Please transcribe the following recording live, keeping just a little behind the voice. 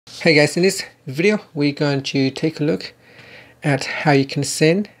Hey guys, in this video we're going to take a look at how you can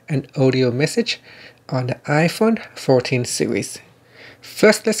send an audio message on the iPhone 14 series.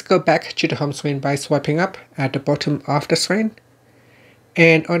 First, let's go back to the home screen by swiping up at the bottom of the screen.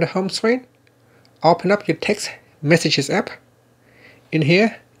 And on the home screen, open up your text messages app. In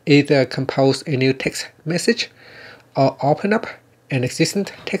here, either compose a new text message or open up an existing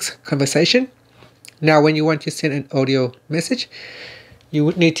text conversation. Now when you want to send an audio message, you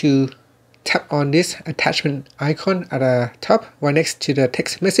would need to tap on this attachment icon at the top right next to the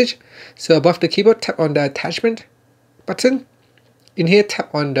text message. So above the keyboard, tap on the attachment button. In here,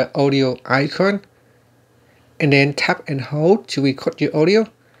 tap on the audio icon and then tap and hold to record your audio.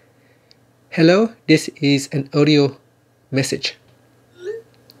 Hello, this is an audio message.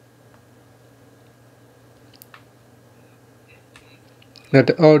 Now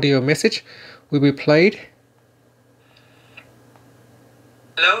the audio message will be played.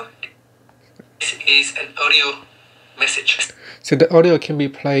 Hello, this is an audio message. So the audio can be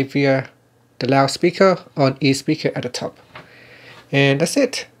played via the loudspeaker on each speaker at the top. And that's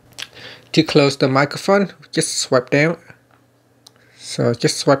it. To close the microphone, just swipe down. So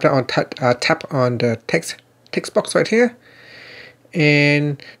just swipe down on tap on the text box right here.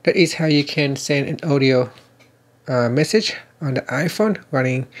 And that is how you can send an audio message on the iPhone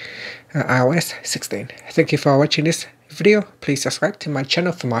running iOS 16. Thank you for watching this video. Please subscribe to my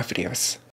channel for more videos.